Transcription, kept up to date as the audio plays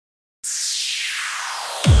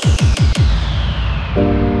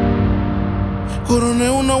Coroné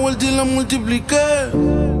una vuelta y la multipliqué.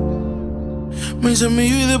 Me hice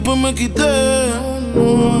mío y después me quité.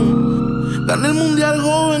 Gané el mundial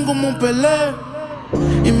joven como Pelé.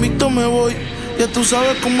 Invicto me voy, ya tú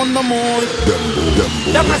sabes cómo andamos hoy.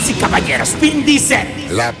 Damas y caballeros, Vin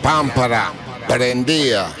Diesel. La pámpara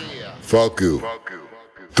prendía. Fuck you.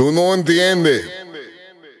 Tú no entiendes.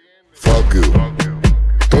 Fuck you.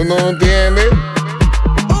 Tú no entiendes.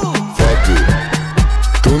 Fuck you.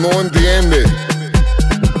 Tú no entiendes.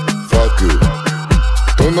 Fuck you.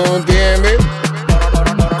 Tú no entiendes.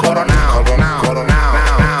 Coronao, coronao, coronao,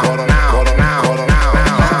 coronao, coronao, coronao,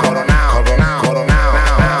 coronao,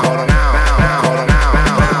 coronao,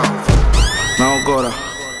 coronao. No, Cora,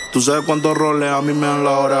 tú sabes cuántos roles a mí me dan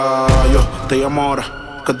la hora. Yo te llamo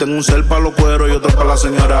ahora. Que tengo un cel para los cueros y otro para la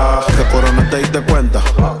señora. Que Corona te diste cuenta.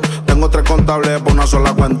 Tengo 3 contables por una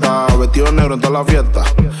sola cuenta. Vestido negro en toda la fiesta.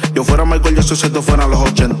 Yo fuera Michael Jackson si esto fuera los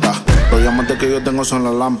 80. Los diamantes que yo tengo son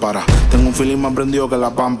las lámparas. Tengo un feeling más prendido que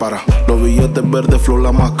la pámpara. Los billetes verdes, flow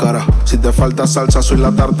la máscara. Si te falta salsa, soy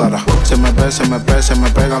la tártara. Se me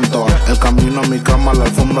pegan todas. El camino a mi cama, la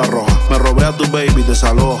alfombra roja. Me robé a tu baby,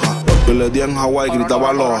 desaloja. Yo le di en Hawái, gritaba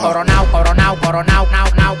aloha. Coronao, coronao, coronao, nao,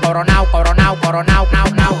 nao, coronao, coronao, coronao, nao,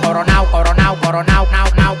 nao, coronao, coronao, coronao, nao,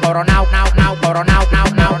 nao, coronao, nao, nao, coronao, nao,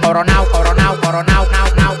 nao, coronao, coronao, coronao, nao,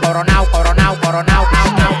 nao, coronao, coronao, coronao, nao,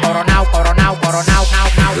 nao, coronao, coronao, coronao, nao,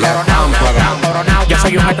 nao, coronao, coronao. Yo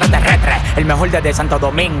soy un extraterrestre, el mejor desde Santo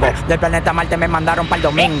Domingo. Del planeta Marte me mandaron para el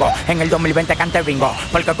domingo. En el 2020 canté bingo,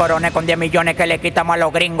 porque coroné con 10 millones que le quitamos a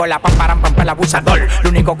los gringos. La pamparan el abusador. Lo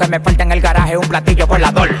único que me falta en el garaje es un platillo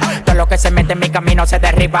volador. Todo lo que se mete en mi camino se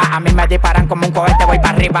derriba. A mí me disparan como un cohete, voy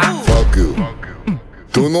para arriba. Fuck you.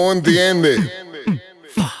 Tú no entiendes.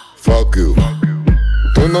 Fuck you.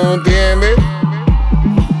 Tú no entiendes.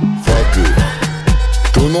 Fuck you.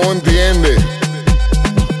 Tú no entiendes.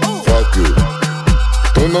 Fuck you.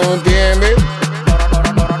 Tú no entiendes.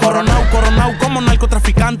 Coronao, coronao como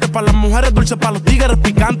narcotraficante. Para las mujeres dulces, para los tigres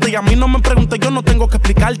picantes. Y a mí no me preguntes, yo no tengo que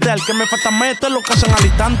explicarte. Al que me falta esto es lo que hacen al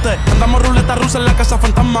instante. Andamos ruleta rusa en la casa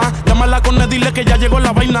fantasma. Llámala con él, dile que ya llegó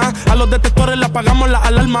la vaina. A los detectores le apagamos la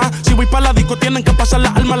alarma. Si voy para la disco tienen que pasar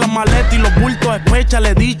las armas, las maletas y los bultos. Especha, le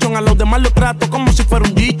he dicho. A los demás los trato como si fuera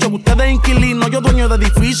un dicho. Ustedes inquilinos, yo dueño de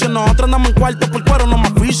edificio. Nosotros andamos en cuarto por cuero, no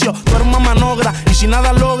más vicio. Tú eres una manogra y si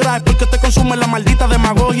nada logra es porque te consume la maldita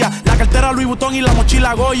demagogia. La cartera Louis Vuitton y la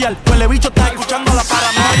mochila Goya. El huele bicho está escuchando la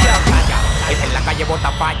paranoia. El que en la calle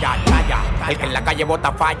bota falla, calla. El que en la calle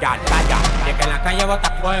bota falla, calla. El que en la calle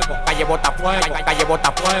bota fuego, calle bota fuego, calle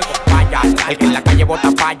bota fuego, falla. El que en la calle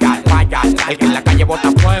bota falla, falla. El que en la calle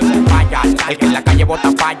bota fuego, falla. El que en la calle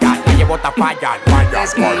bota falla, calle bota falla, falla.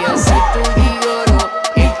 Es que yo soy tu gigolo,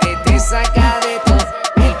 el que te saca de todo,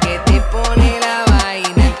 el que te pone la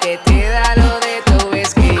vaina, el que te da lo de todo.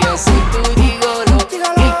 Es que yo soy tu gigolo,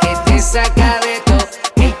 el que te saca de todo,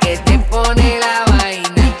 el que te pone la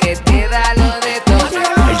vaina, el que te da lo de todo. El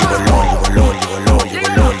gigoló, gigoló, gigoló,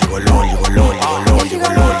 gigoló, gigoló, gigoló, gigoló, gigoló,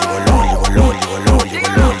 gigoló, gigoló, gigoló,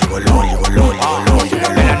 gigoló, gigoló, gigoló, gigoló.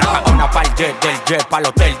 De la naca pa'l jet, del jet pa'l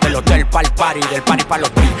hotel, del hotel pa'l party, del party pa'l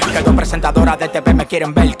hotel. Que dos presentadoras de TV me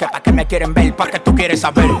quieren ver, que pa' que me quieren ver, pa' que tú quieres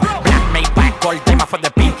saber. Black Maybach, gold tema for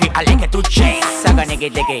the pinky, I like it to chase. Saga nigga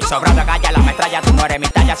diggy, sobrado galla, la metralla, tú no eres mi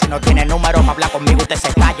talla. Si no tienes número pa' hablar conmigo, usted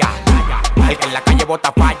se calla. El que en la calle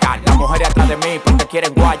bota falla, las mujeres atrás de mí porque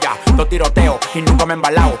quieren guaya. Dos tiroteos y nunca me he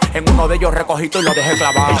embalado. En uno de ellos recogito y lo dejé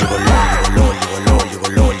clavado.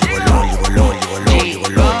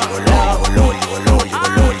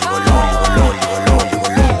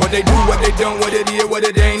 What they do, what they done, what it is, what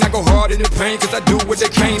it ain't. I go hard in the pain, cause I do what they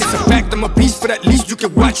can. It's a fact, I'm a beast, but at least you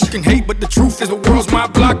can watch, you can hate. But the truth is the world's my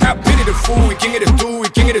block. I pity the fool, we king of the two, we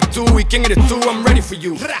king of the two, we king of the two. I'm ready for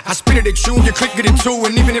you. I spit it at you, you click it too.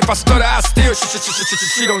 And even if I stutter, I still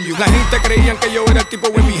shit on you. La gente creían que yo era el tipo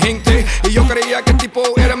de mi gente, y yo creía que el tipo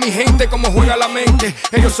era mi gente. Como juega la mente,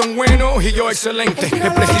 ellos son buenos y yo excelente.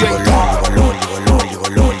 El presidente.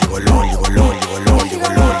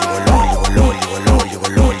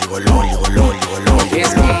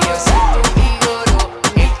 Es que yo soy tu gigolo,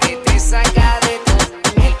 el que te saca de todo,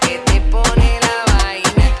 el que te pone la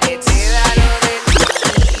vaina, el que te da lo de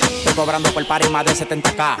todo. Estoy cobrando por party más de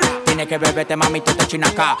 70k. Tiene que beberte, mami, tú te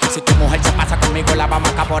chinas acá. Si tu mujer se pasa conmigo, la vamos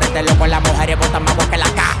acá. Por este loco, las mujeres botan más agua que la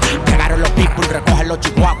K. Llegaron los people, recogen los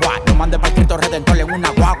chihuahuas. Yo mandé para Cristo Redentor en una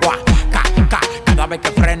guagua. Cada vez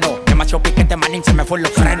que freno, demasiado piquete, manín, se me fue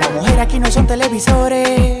los frenos. Las mujeres aquí no son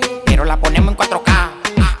televisores, pero la ponemos en 4K.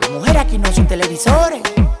 Las mujeres aquí no son televisores,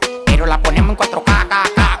 pero la ponemos en 4K.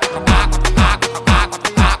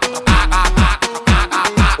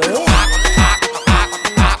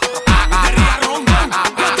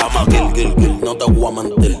 No te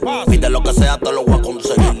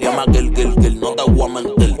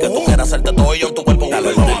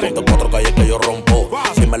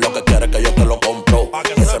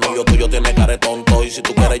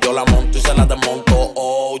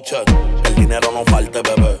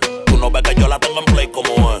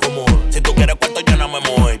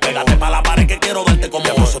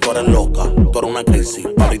crazy.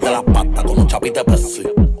 Ahorita las patas con un chapite Pepsi.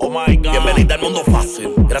 Oh my God. Bienvenida al mundo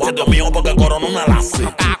fácil. Gracias Dios mío porque coronó una lassi.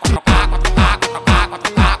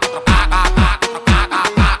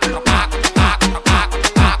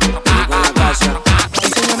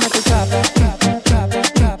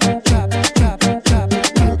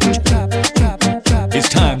 It's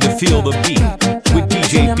time to feel the beat with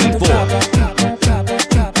DJ B-Boy.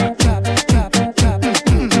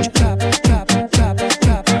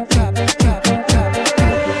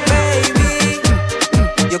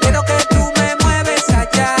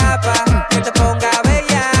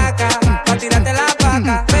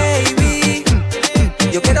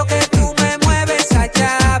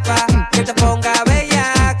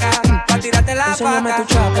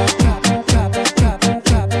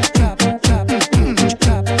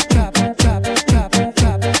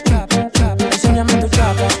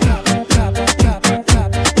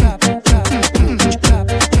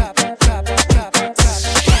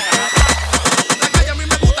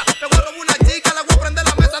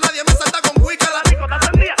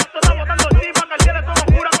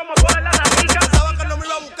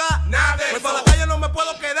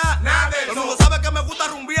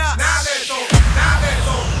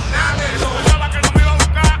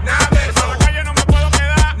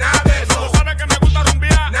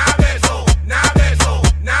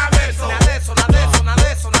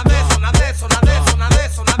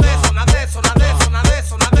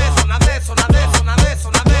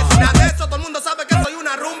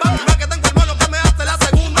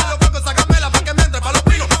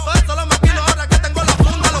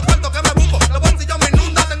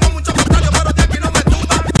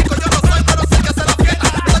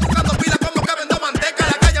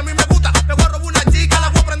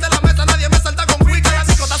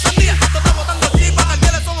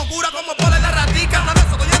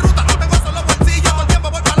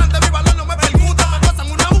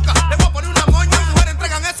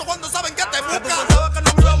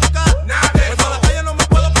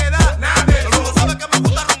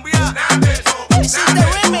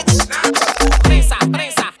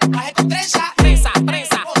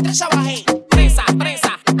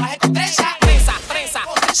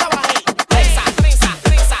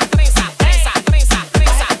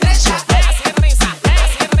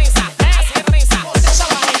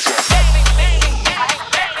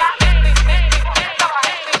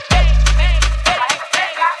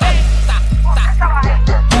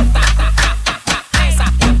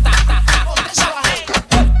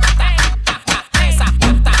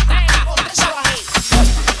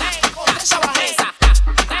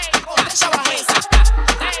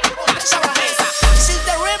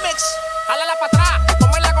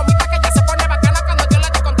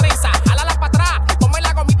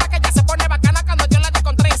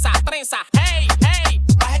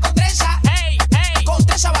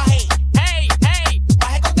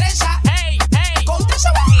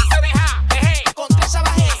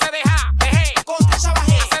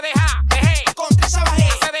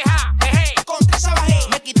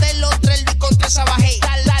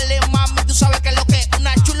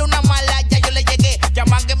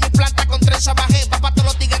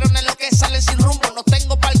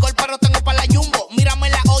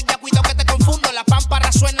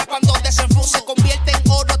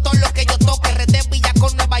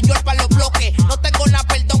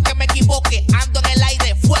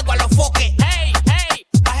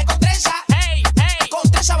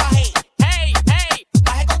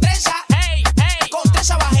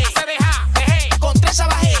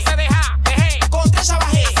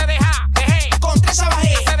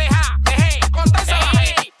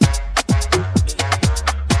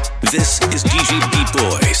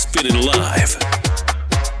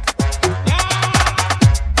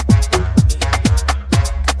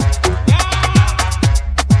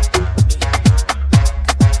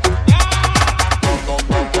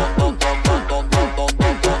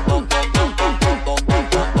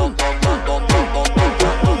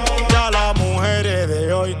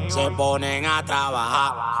 ponen a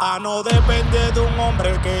trabajar. A no depender de un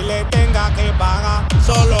hombre que le tenga que pagar.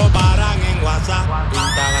 Solo paran en WhatsApp,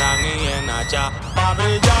 Instagram y en Snapchat, pa'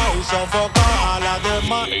 brillar y sofocar a las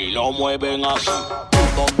demás. Y lo mueven así.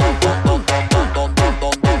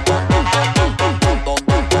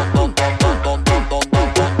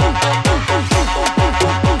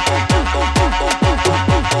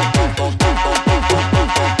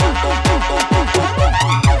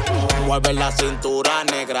 Mueve la cintura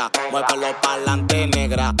negra negra. Muévelo pa'lante,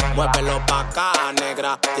 negra. Muévelo pa' acá,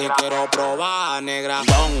 negra. Te quiero probar, negra.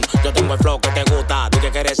 Yo tengo el flow que te gusta.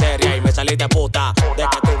 Dije que eres seria y me saliste puta. De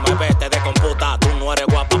que tú me ves, te descomputa. Tú no eres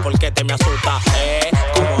guapa porque te me asusta.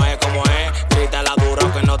 ¿Cómo es? Grítala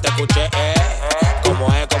duro que no te escuché. ¿Cómo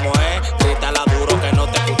es? Grítala duro que no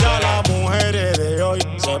te escuché. Las mujeres de hoy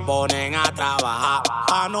se ponen a trabajar.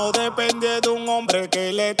 A no depender de un hombre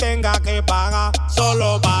que le tenga que pagar.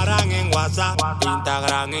 Solo paran en WhatsApp,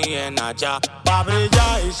 Instagram y en Snapchat. Pa'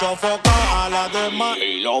 brillar y sofocar a las demás.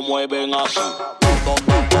 Y lo mueven así.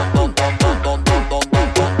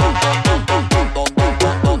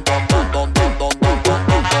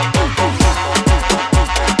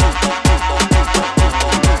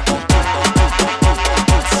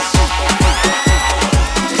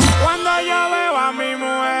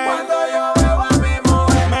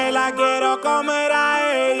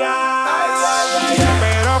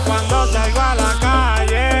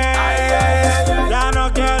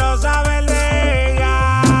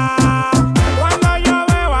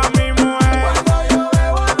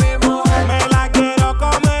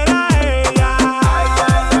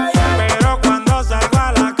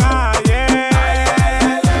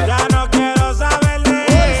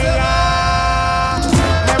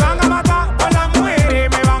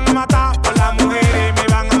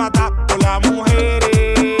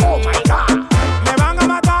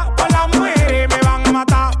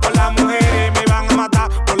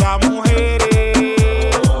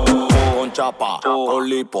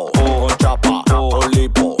 Con chapa, con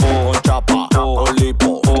lipo, con chapa, con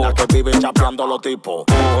lipo. La que vive chapeando los tipos.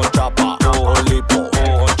 Con chapa, con lipo,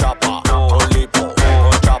 con chapa, con lipo,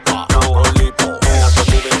 con chapa, con lipo. La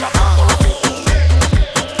que vive chapeando los tipos.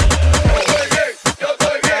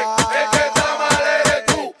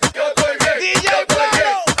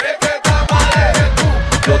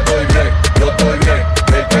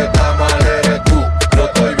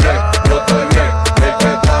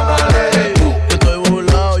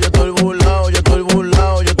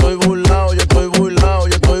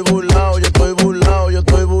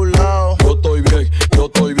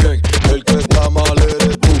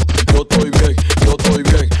 Yo estoy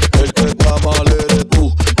bien, el que está mal eres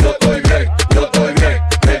tú. Yo estoy bien,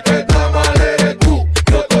 el que está mal eres tú.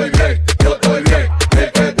 Yo estoy bien, el que está mal eres tú. Yo estoy bien,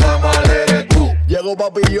 el que está mal eres tú.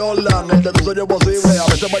 El de tu sueño posible, a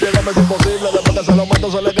veces para llegarme es imposible. Después que se lo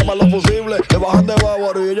meto se le queman los fusibles. Le bajan de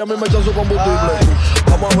bávaro y ella a mí me echan su combustible.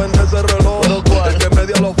 Vamos a vender ese reloj, el que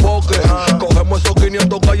media los foques. Cogemos esos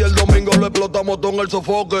 500K y el domingo lo explotamos todo en el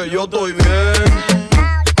sofoque. Yo estoy bien.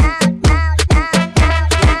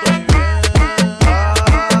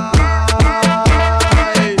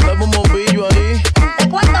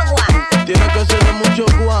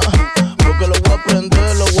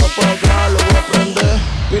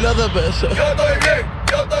 De veces. Yo estoy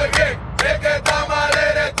bien, el que está mal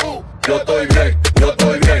eres tú. Yo estoy bien,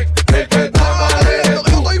 el que está mal eres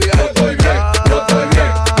tú. Yo estoy bien,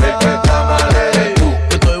 el que está mal eres tú.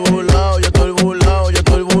 Yo estoy burlao, yo estoy burlao, yo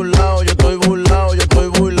estoy burlao, yo estoy burlao, yo estoy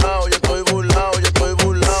burlao, yo estoy burlao, yo estoy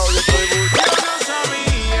burlao, yo estoy burlao. Yo no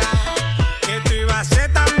sabía que tú ibas a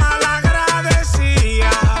ser tan mal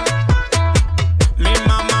agradecida. Mi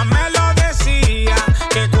mamá me lo decía,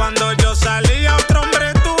 que cuando yo salía otro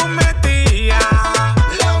hombre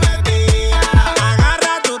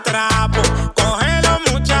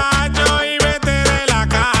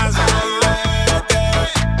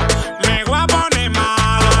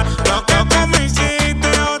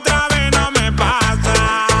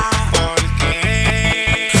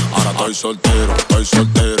soltero, estoy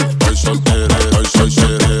soltero, estoy soltero, estoy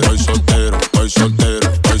soltero, estoy soltero, estoy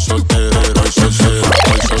soltero, estoy soltero, estoy soltero,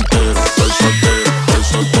 estoy soltero, estoy soltero, estoy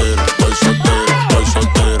soltero, estoy soltero, estoy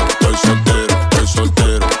soltero, estoy soltero, estoy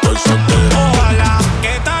soltero, estoy soltero. Ojalá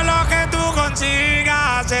que todo lo que tú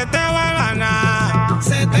consigas se te vuelva a nada,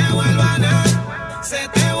 se te vuelva a nada, se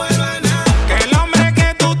te vuelva a nada. Que el hombre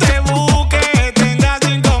que tú te busques tenga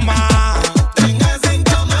 5 más, tenga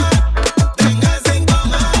 5 más, tenga 5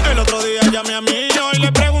 más. El otro día llamé a mi hijo y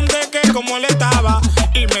le pregunté que cómo él estaba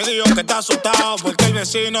y me dijo que está asustado porque el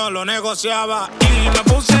vecino lo negociaba y me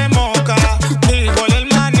puse moca. Dijo el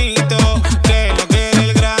hermanito que lo quiere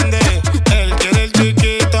el grande, él quiere el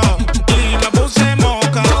chiquito y me puse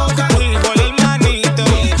moca. Dijo el hermanito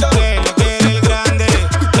que lo quiere el grande,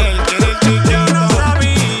 él quiere el chiquito. Yo no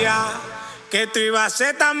sabía que tú ibas a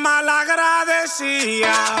ser tan mal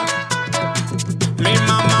agradecida. Mi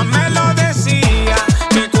mamá me lo decía,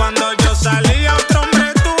 que cuando yo salía otro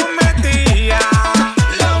hombre tú metías.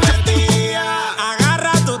 Lo metía.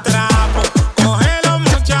 Agarra tu trapo, coge los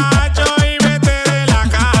muchachos y vete de la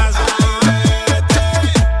casa. Ay, vete.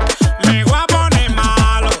 Me voy a poner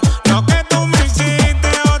malo,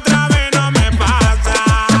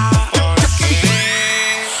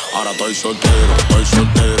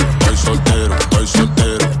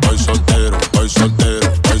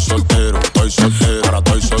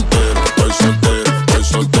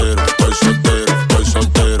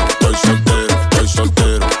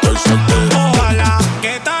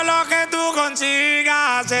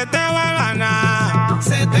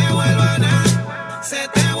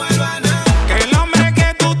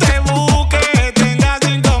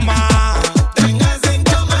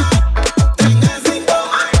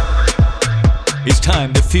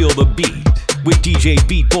 the beat with DJ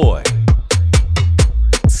Beat Boy.